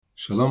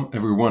Shalom,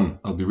 everyone.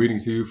 I'll be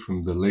reading to you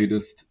from the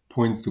latest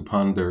Points to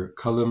Ponder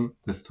column,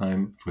 this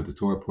time for the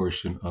Torah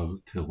portion of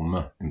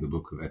Terumah in the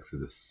book of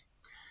Exodus.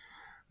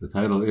 The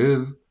title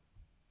is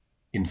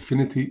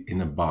Infinity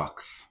in a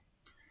Box.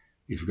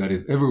 If God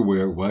is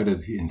everywhere, why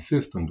does he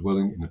insist on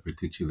dwelling in a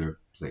particular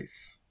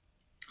place?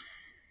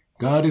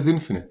 God is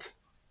infinite.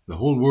 The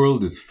whole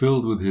world is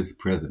filled with his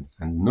presence,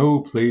 and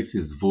no place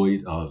is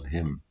void of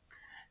him.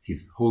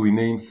 His holy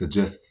name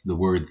suggests the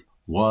words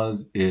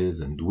was, is,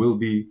 and will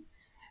be.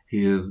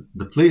 He is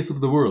the place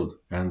of the world,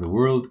 and the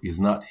world is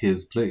not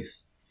his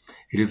place.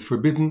 It is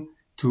forbidden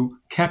to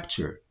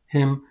capture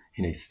him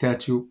in a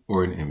statue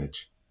or an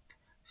image.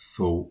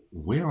 So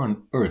where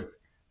on earth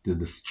did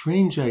the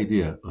strange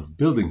idea of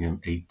building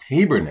him a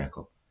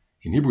tabernacle,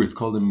 in Hebrew it's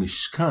called a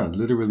mishkan,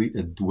 literally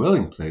a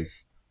dwelling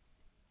place,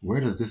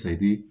 where does this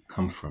idea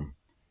come from?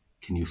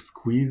 Can you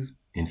squeeze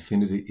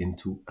infinity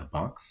into a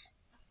box?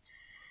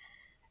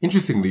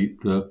 Interestingly,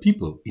 the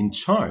people in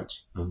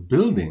charge of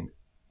building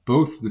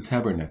both the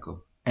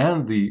tabernacle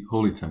and the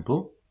holy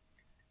temple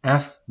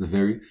asked the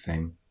very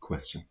same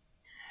question.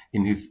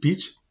 In his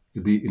speech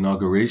at the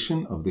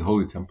inauguration of the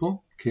holy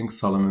temple, King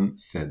Solomon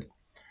said,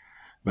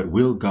 "But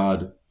will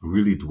God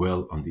really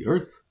dwell on the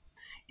earth?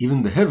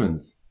 Even the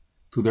heavens,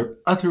 to their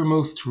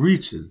uttermost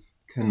reaches,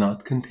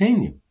 cannot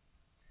contain you.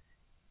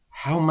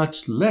 How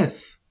much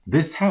less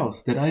this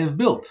house that I have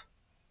built?"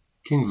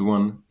 Kings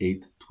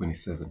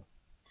 1:8-27.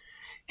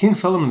 King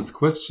Solomon's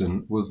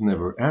question was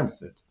never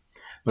answered,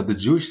 but the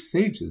Jewish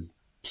sages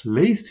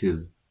placed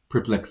his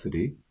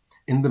perplexity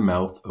in the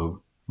mouth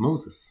of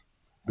Moses,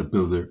 the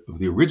builder of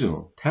the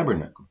original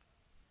tabernacle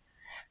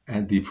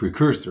and the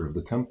precursor of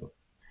the temple.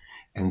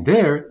 And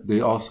there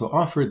they also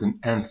offered an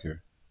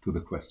answer to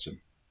the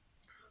question.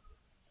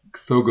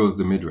 So goes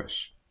the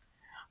Midrash.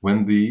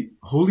 When the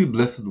Holy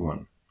Blessed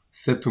One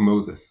said to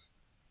Moses,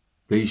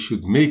 "They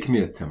should make me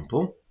a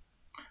temple,"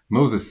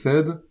 Moses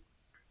said,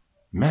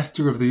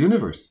 "Master of the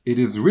universe, it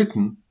is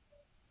written,"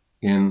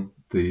 in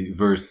the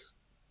verse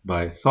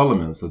by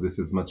Solomon, so this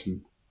is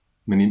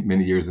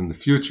many years in the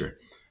future,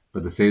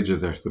 but the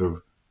sages are sort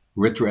of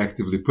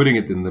retroactively putting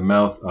it in the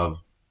mouth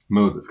of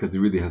Moses, because he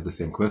really has the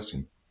same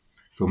question.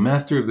 So,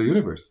 Master of the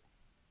universe,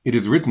 it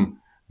is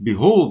written,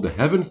 "Behold, the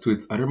heavens to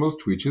its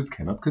uttermost reaches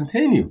cannot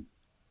contain you,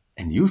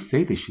 and you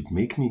say they should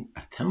make me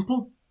a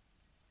temple?"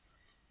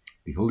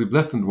 The Holy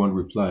Blessed One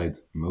replied,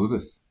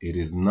 "Moses, it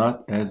is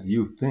not as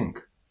you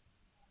think.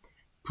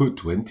 Put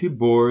 20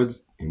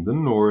 boards in the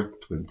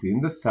north, 20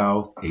 in the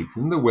south, 8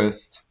 in the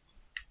west."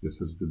 This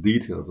is the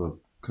details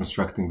of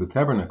constructing the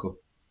tabernacle.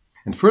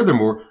 "And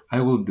furthermore, I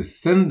will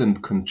descend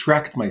and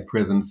contract my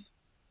presence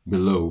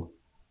below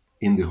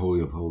in the Holy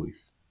of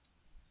Holies."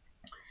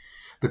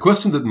 The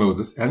question that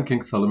Moses and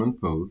King Solomon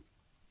posed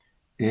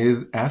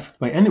is asked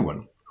by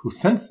anyone who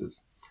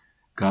senses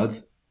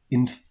God's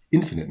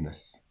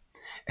infiniteness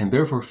and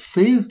therefore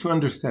fails to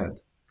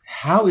understand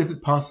how is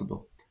it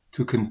possible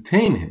to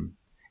contain him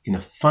in a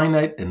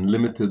finite and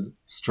limited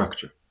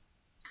structure.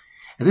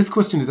 And this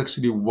question is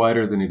actually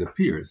wider than it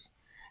appears.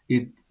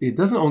 It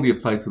doesn't only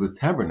apply to the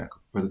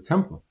tabernacle or the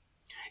temple.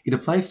 It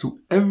applies to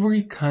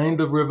every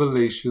kind of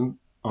revelation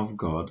of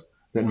God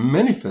that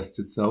manifests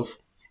itself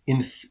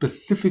in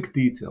specific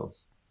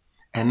details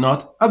and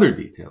not other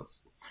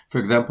details. For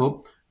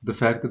example, the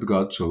fact that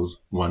God chose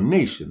one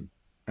nation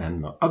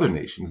and not other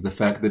nations. The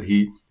fact that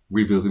he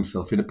reveals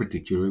himself in a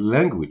particular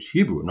language,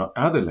 Hebrew, not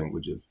other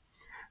languages.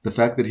 The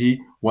fact that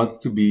he wants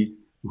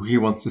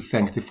to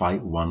sanctify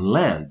one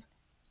land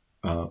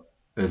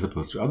as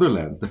opposed to other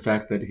lands. The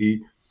fact that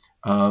he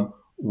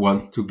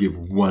wants to give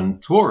one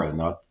Torah,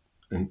 not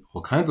in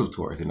all kinds of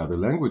Torahs in other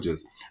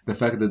languages. The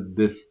fact that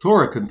this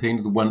Torah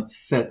contains one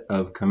set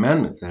of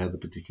commandments that has a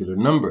particular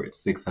number,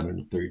 it's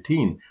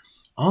 613.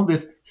 All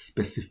this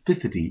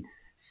specificity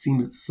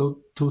seems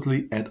so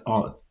totally at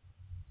odds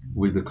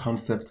with the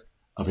concept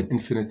of an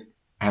infinite,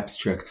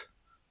 abstract,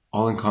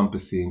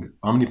 all-encompassing,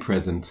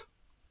 omnipresent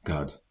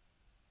God.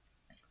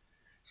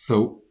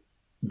 So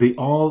they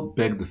all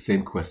beg the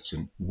same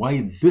question.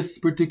 Why this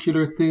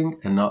particular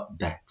thing and not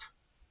that?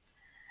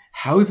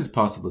 How is it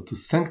possible to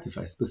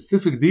sanctify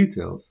specific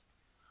details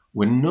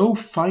when no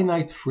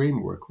finite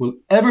framework will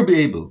ever be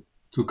able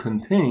to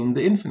contain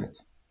the infinite?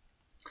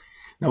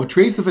 Now, a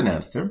trace of an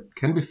answer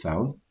can be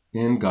found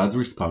in God's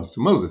response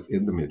to Moses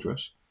in the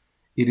Midrash.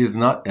 It is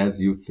not as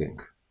you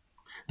think.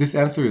 This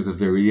answer is a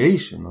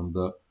variation on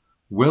the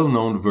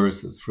well-known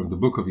verses from the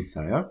book of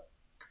Isaiah.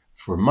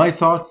 "For my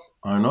thoughts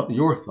are not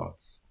your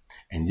thoughts,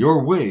 and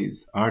your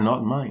ways are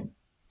not mine.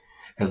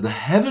 As the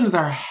heavens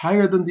are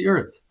higher than the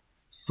earth,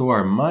 so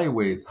are my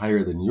ways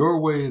higher than your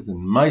ways, and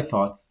my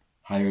thoughts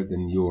higher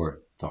than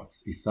your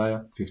thoughts."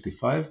 Isaiah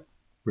 55,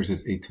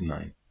 verses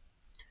 8-9.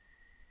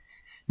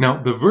 Now,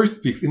 the verse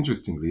speaks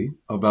interestingly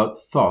about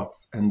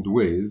thoughts and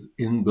ways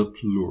in the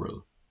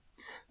plural.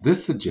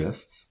 This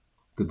suggests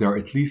that there are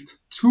at least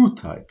two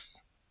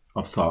types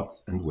of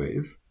thoughts and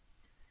ways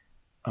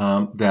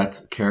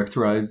that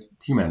characterize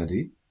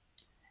humanity,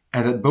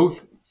 and that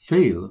both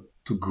fail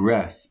to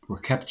grasp or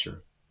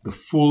capture the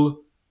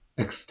full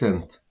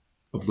extent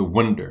of the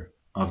wonder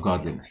of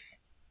godliness.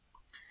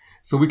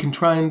 So we can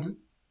try and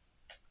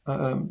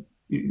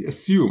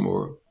assume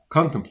or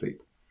contemplate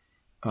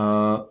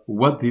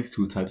what these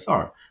two types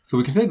are. So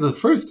we can say that the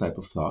first type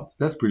of thought,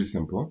 that's pretty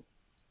simple,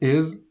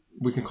 is,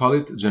 we can call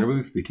it,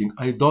 generally speaking,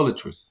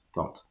 idolatrous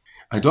thought.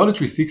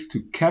 Idolatry seeks to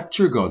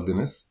capture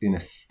godliness in a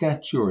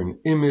statue or an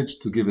image,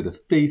 to give it a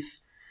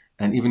face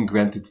and even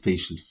grant it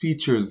facial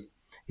features.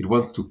 It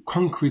wants to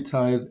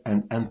concretize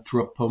and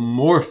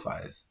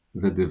anthropomorphize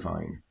the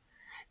divine.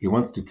 It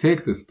wants to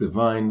take this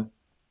divine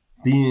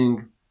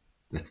being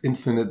that's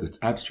infinite, that's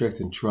abstract,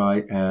 and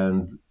try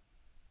and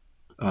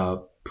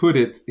put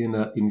it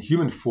in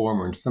human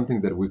form or in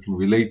something that we can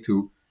relate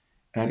to,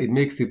 and it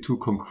makes it too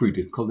concrete.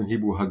 It's called in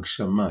Hebrew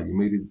hagshama.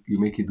 You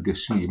make it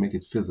gashmi, you make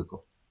it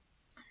physical.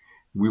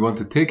 We want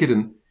to take it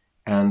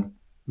and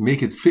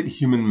make it fit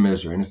human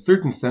measure. In a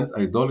certain sense,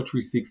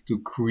 idolatry seeks to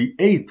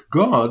create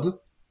God,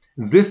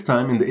 this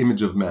time in the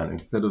image of man.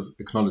 Instead of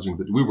acknowledging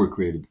that we were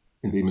created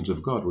in the image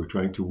of God, we're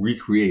trying to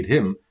recreate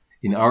him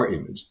in our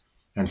image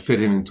and fit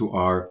him into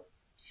our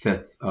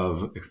sets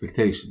of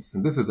expectations.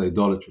 And this is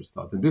idolatrous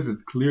thought. And this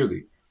is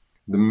clearly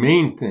the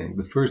main thing,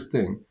 the first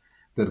thing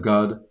that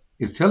God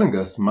is telling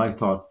us: my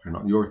thoughts are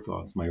not your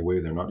thoughts, my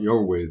ways are not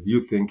your ways.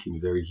 You think in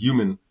very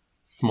human,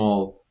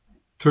 small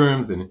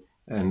terms and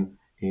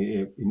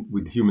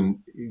with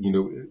human,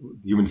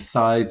 human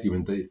size,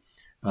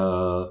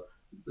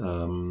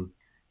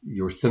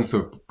 your sense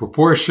of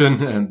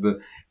proportion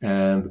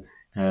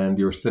and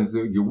your sense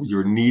of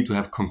your need to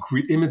have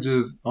concrete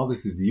images. All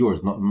this is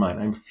yours, not mine.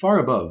 I'm far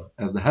above.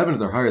 As the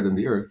heavens are higher than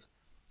the earth,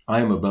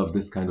 I am above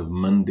this kind of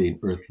mundane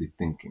earthly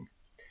thinking.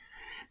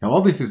 Now,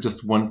 all this is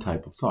just one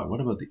type of thought. What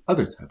about the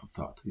other type of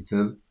thought? It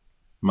says,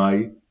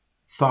 my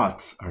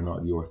thoughts are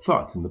not your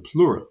thoughts, in the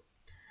plural.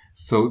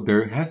 So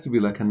there has to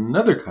be like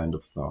another kind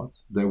of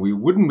thought that we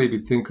wouldn't maybe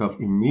think of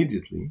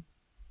immediately,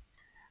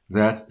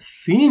 that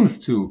seems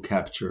to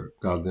capture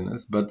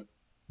godliness, but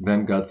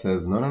then God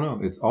says, no,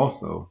 it's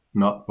also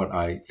not what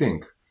I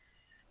think.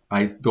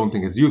 I don't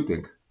think as you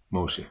think,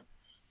 Moshe.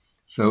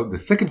 So the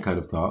second kind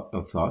of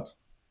thought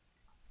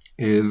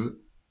is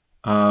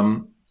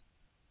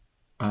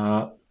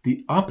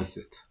the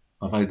opposite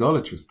of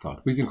idolatrous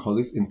thought. We can call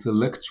this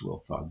intellectual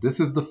thought. This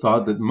is the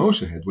thought that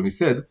Moshe had when he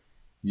said,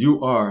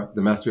 you are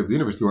the master of the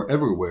universe, you are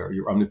everywhere,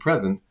 you're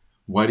omnipresent,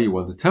 why do you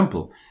want the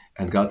temple?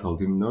 And God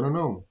told him,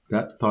 no,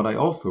 that thought I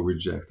also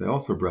reject, I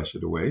also brush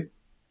it away.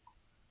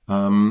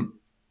 And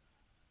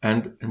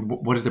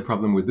what is the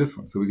problem with this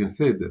one? So we can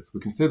say this, we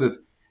can say that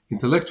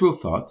intellectual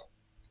thought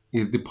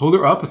is the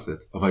polar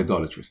opposite of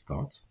idolatrous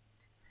thought.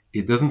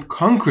 It doesn't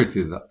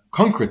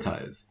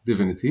concretize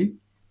divinity.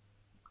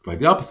 Quite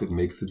the opposite,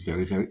 makes it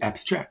very, very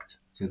abstract.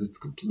 It says it's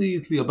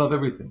completely above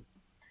everything.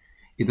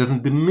 It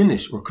doesn't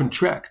diminish or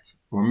contract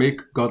or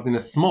make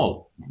godliness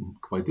small.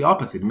 Quite the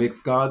opposite. It makes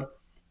God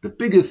the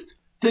biggest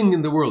thing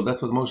in the world.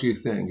 That's what Moshe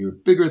is saying. You're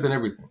bigger than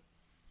everything.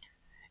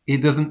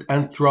 It doesn't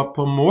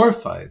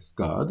anthropomorphize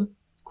God.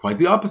 Quite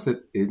the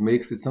opposite. It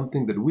makes it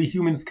something that we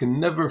humans can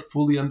never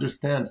fully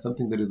understand,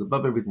 something that is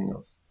above everything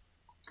else.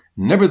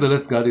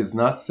 Nevertheless, God is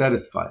not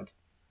satisfied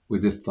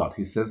with this thought.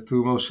 He says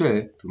to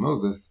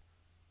Moses,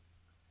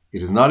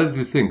 it is not as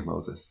you think,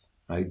 Moses.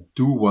 I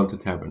do want a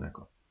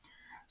tabernacle.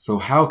 So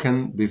how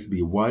can this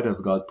be? Why does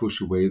God push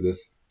away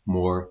this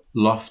more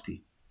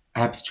lofty,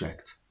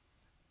 abstract,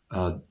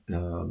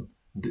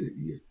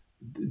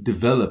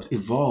 developed,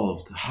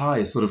 evolved,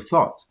 high sort of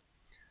thought?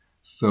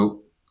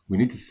 So we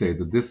need to say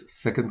that this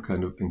second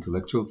kind of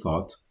intellectual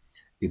thought,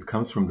 it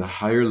comes from the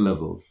higher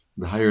levels,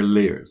 the higher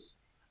layers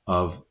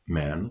of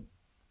man,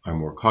 our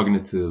more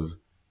cognitive,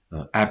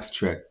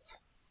 abstract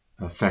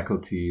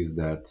faculties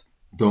that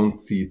don't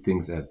see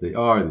things as they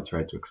are. They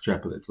try to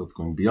extrapolate what's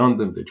going beyond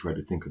them. They try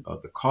to think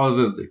about the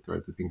causes. They try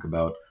to think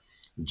about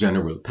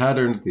general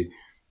patterns.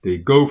 They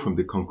go from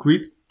the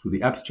concrete to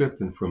the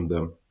abstract and from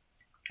the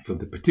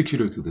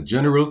particular to the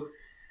general.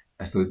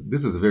 And so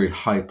this is a very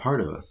high part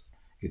of us.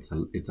 It's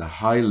a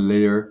high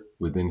layer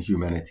within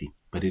humanity,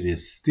 but it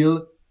is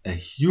still a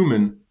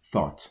human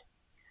thought.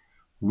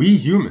 We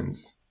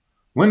humans,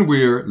 when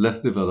we're less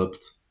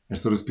developed and,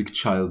 so to speak,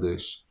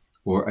 childish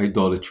or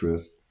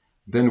idolatrous,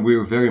 then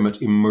we're very much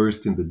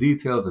immersed in the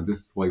details, and this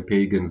is why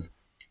pagans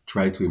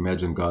try to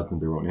imagine gods in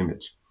their own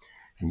image.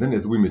 And then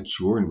as we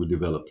mature and we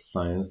develop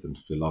science and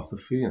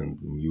philosophy and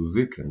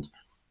music and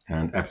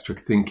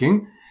abstract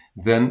thinking,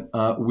 then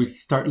we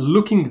start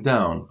looking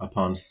down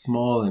upon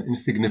small and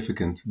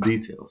insignificant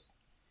details.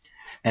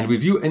 And we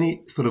view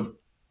any sort of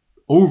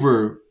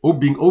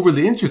being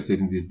overly interested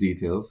in these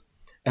details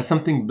as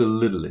something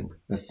belittling,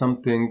 as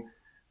something,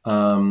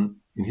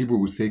 in Hebrew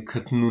we say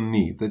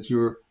katnuni, that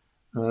you're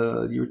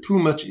too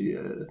much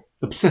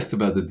obsessed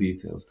about the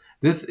details.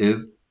 This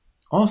is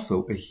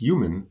also a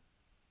human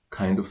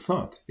kind of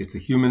thought. It's a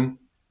human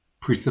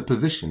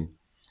presupposition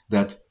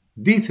that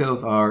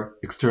details are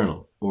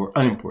external or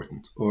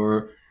unimportant,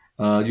 or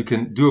you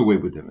can do away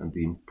with them. And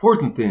the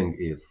important thing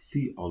is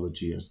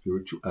theology and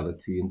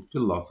spirituality and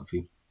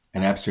philosophy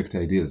and abstract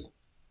ideas.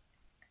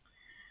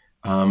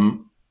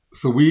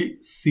 So we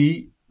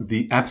see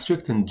the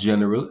abstract and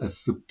general as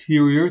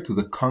superior to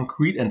the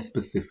concrete and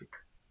specific.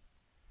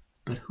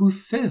 But who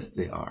says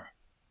they are?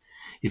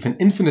 If an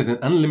infinite and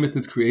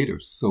unlimited creator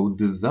so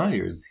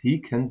desires, he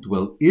can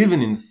dwell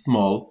even in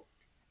small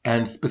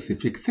and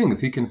specific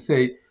things. He can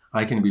say,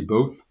 I can be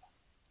both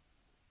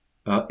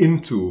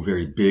into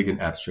very big and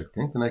abstract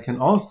things, and I can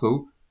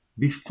also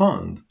be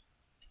fond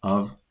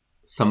of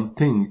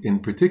something in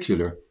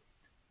particular.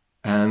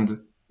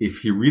 And if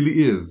he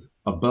really is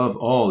above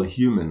all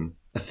human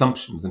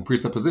assumptions and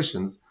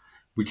presuppositions,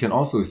 we can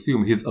also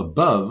assume he's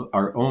above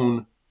our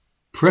own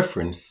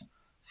preference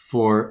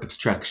for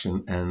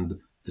abstraction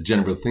and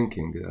general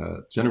thinking,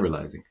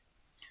 generalizing.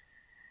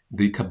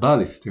 The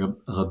Kabbalist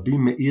Rabbi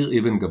Meir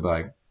Ibn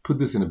Gabbai put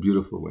this in a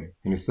beautiful way,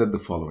 and he said the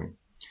following: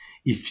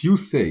 if you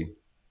say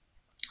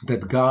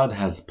that God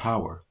has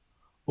power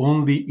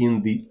only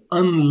in the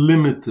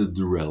unlimited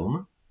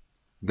realm,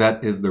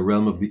 that is the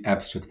realm of the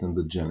abstract and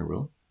the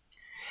general,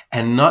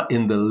 and not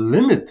in the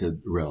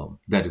limited realm,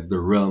 that is the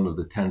realm of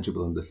the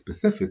tangible and the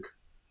specific,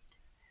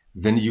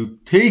 then you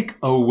take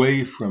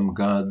away from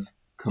God's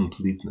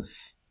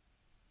completeness.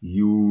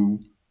 You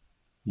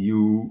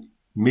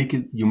make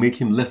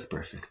him less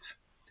perfect.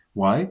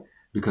 Why?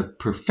 Because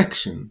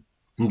perfection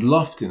and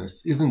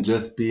loftiness isn't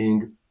just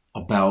being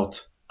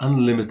about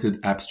unlimited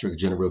abstract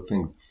general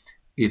things.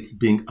 It's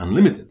being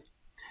unlimited.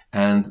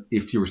 And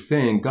if you're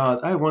saying, God,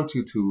 I want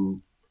you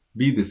to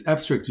be this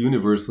abstract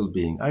universal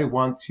being, I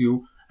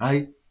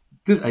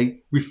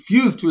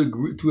refuse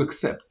to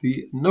accept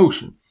the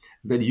notion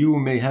that you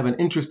may have an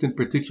interest in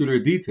particular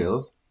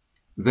details,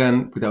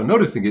 then without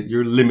noticing it,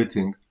 you're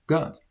limiting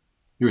God.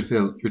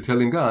 You're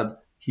telling God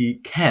he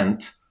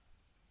can't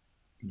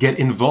get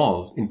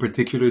involved in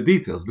particular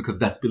details because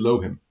that's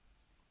below him.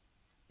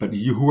 But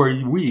who are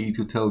we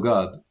to tell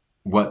God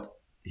what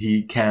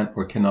he can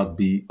or cannot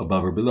be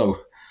above or below?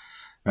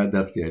 Right?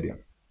 That's the idea.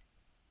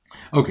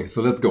 Okay,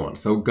 so let's go on.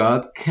 So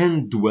God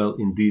can dwell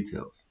in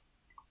details,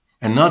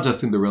 and not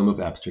just in the realm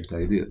of abstract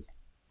ideas.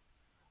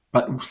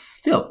 But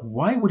still,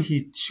 why would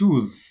he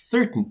choose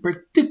certain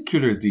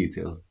particular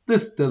details?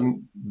 This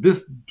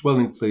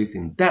dwelling place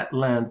in that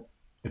land,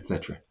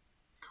 etc.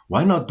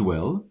 Why not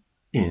dwell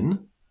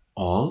in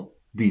all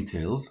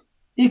details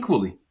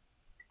equally?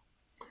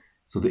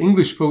 So the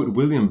English poet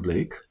William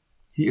Blake,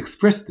 he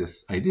expressed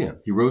this idea.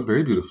 He wrote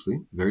very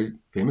beautifully, very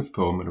famous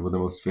poem, and one of the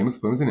most famous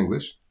poems in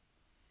English.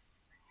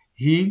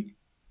 He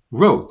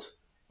wrote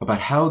about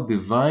how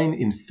divine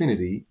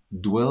infinity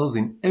dwells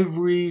in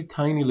every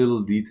tiny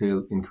little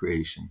detail in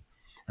creation.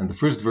 And the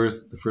first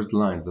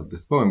lines of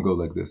this poem go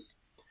like this: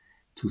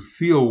 to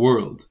see a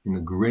world in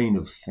a grain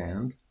of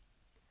sand,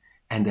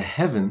 and a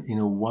heaven in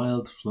a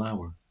wild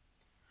flower.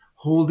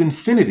 Hold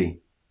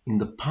infinity in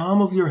the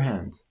palm of your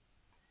hand,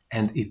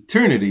 and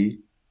eternity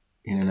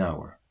in an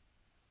hour.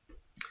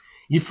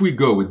 If we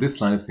go with this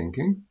line of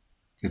thinking,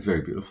 it's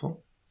very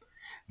beautiful.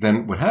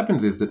 Then what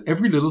happens is that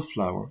every little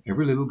flower,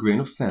 every little grain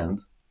of sand,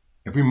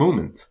 every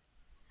moment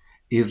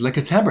is like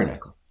a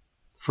tabernacle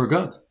for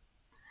God.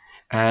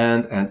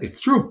 And it's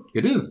true,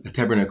 it is a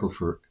tabernacle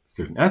for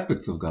certain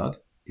aspects of God.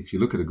 If you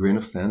look at a grain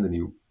of sand and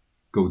you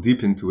go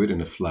deep into it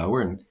in a flower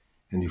and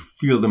you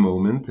feel the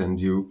moment and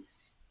you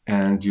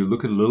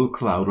look at a little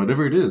cloud,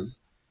 whatever it is,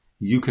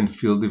 you can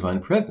feel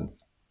divine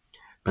presence.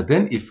 But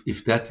then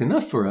if that's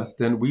enough for us,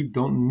 then we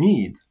don't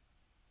need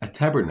a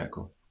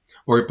tabernacle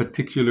or a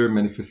particular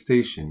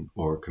manifestation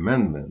or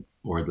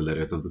commandments or the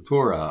letters of the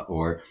Torah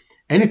or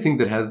anything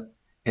that has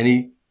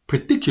any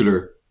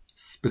particular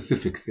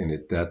specifics in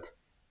it that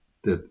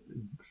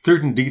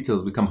certain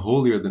details become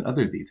holier than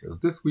other details.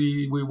 This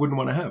we wouldn't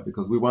want to have,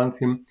 because we want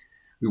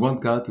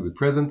God to be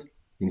present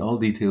in all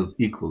details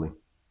equally.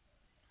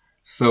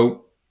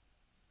 So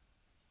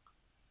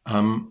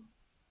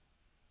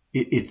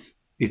it's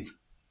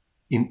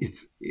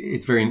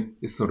very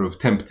sort of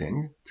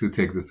tempting to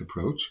take this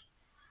approach,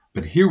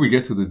 but here we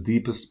get to the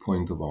deepest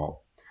point of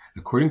all.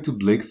 According to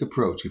Blake's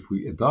approach, if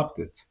we adopt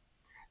it,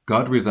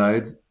 God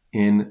resides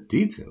in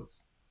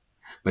details,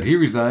 but he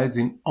resides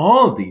in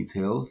all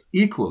details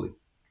equally.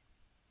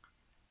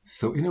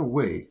 So in a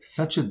way,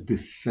 such a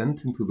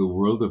descent into the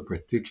world of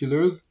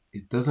particulars,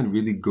 it doesn't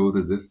really go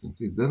the distance.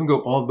 It doesn't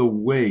go all the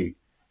way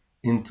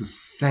into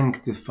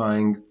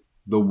sanctifying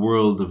the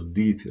world of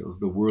details,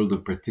 the world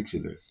of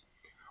particulars.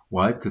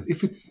 Why? Because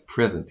if it's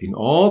present in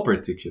all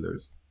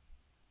particulars,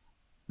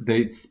 then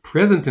it's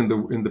present in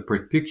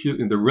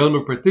the realm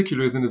of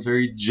particulars in a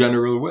very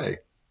general way.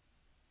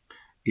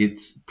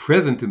 It's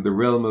present in the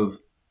realm of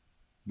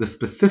the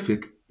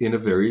specific in a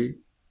very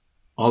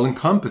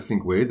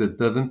all-encompassing way that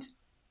doesn't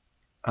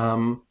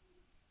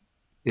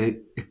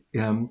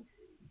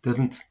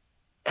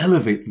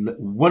elevate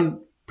one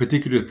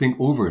particular thing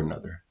over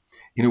another.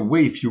 In a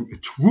way, a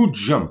true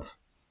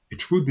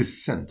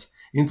descent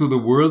into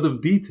the world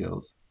of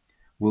details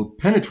will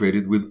penetrate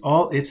it with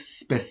all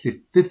its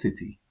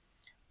specificity,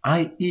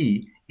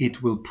 i.e.,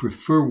 it will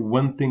prefer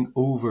one thing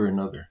over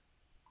another.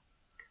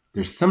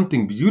 There's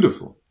something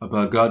beautiful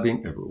about God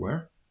being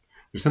everywhere.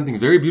 There's something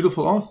very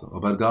beautiful also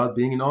about God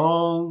being in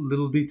all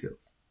little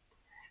details.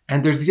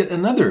 And there's yet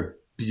another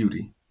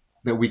beauty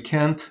that we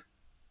can't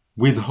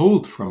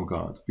withhold from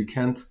God. We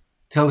can't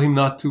tell him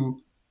not to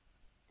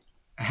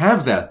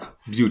have that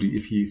beauty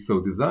if he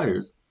so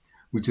desires,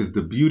 which is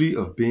the beauty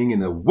of being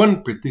in a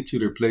one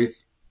particular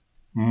place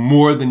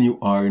more than you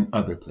are in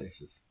other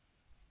places.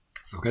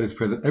 So God is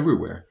present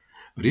everywhere.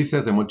 But he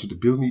says, I want you to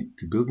build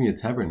me a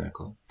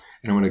tabernacle.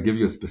 And I want to give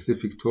you a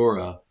specific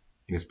Torah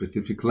in a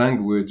specific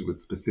language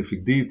with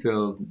specific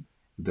details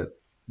that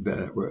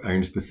are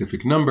in a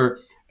specific number.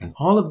 And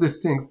all of these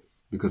things,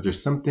 because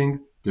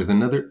there's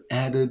another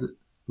added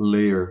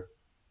layer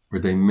or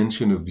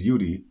dimension of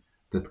beauty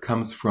that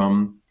comes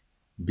from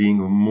being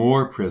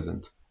more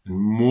present and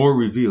more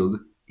revealed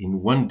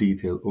in one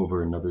detail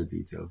over another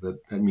detail.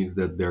 That means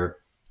that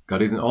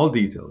God is in all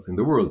details in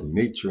the world, in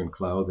nature, in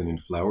clouds, and in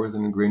flowers,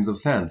 and in grains of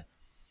sand.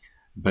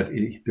 But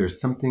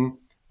there's something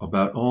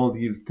about all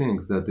these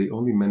things that they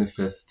only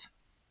manifest,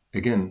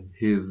 again,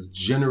 his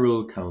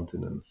general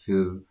countenance,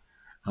 there's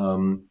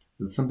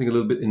something a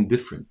little bit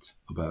indifferent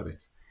about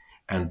it.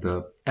 And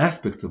the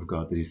aspect of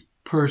God that is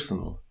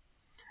personal,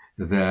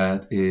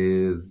 that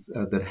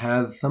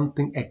has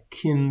something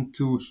akin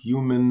to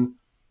human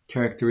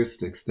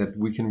characteristics that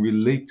we can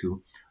relate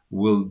to,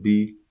 will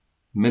be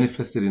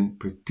manifested in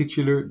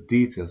particular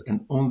details,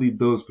 and only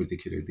those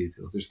particular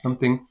details. There's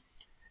something,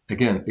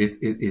 again,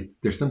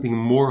 there's something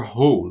more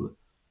whole,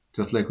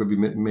 just like Rabbi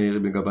Meir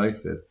ben Gabbai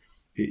said.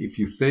 If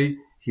you say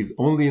he's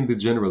only in the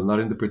general, not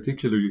in the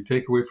particular, you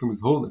take away from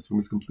his wholeness, from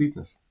his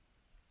completeness.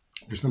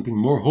 There's something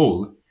more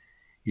whole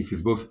if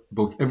he's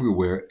both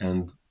everywhere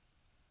and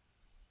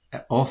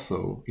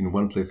also in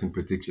one place in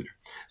particular.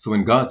 So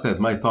when God says,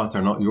 my thoughts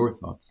are not your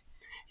thoughts,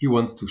 he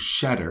wants to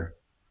shatter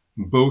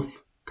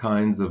both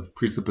kinds of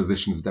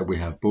presuppositions that we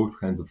have, both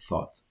kinds of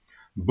thoughts,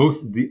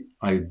 both the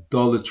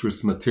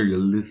idolatrous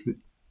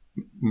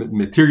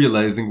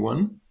materializing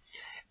one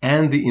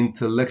and the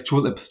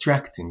intellectual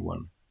abstracting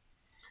one.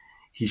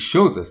 He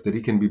shows us that he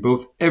can be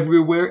both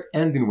everywhere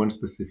and in one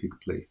specific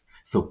place.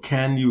 So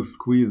can you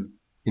squeeze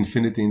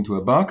infinity into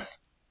a box?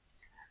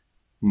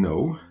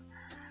 No.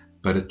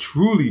 But a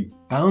truly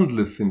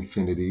boundless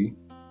infinity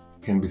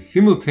can be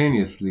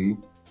simultaneously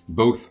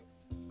both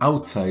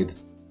outside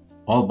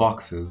all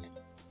boxes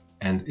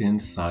and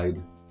inside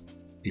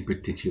a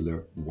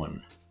particular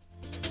one.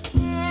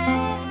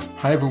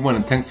 Hi everyone,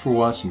 and thanks for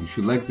watching. If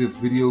you like this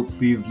video,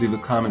 please leave a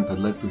comment. I'd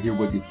like to hear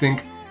what you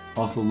think.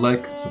 Also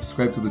like,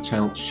 subscribe to the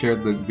channel, share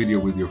the video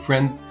with your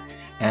friends.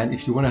 And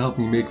if you want to help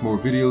me make more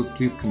videos,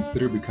 please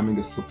consider becoming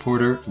a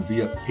supporter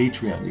via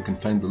Patreon. You can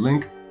find the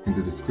link in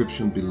the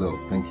description below.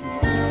 Thank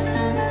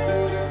you.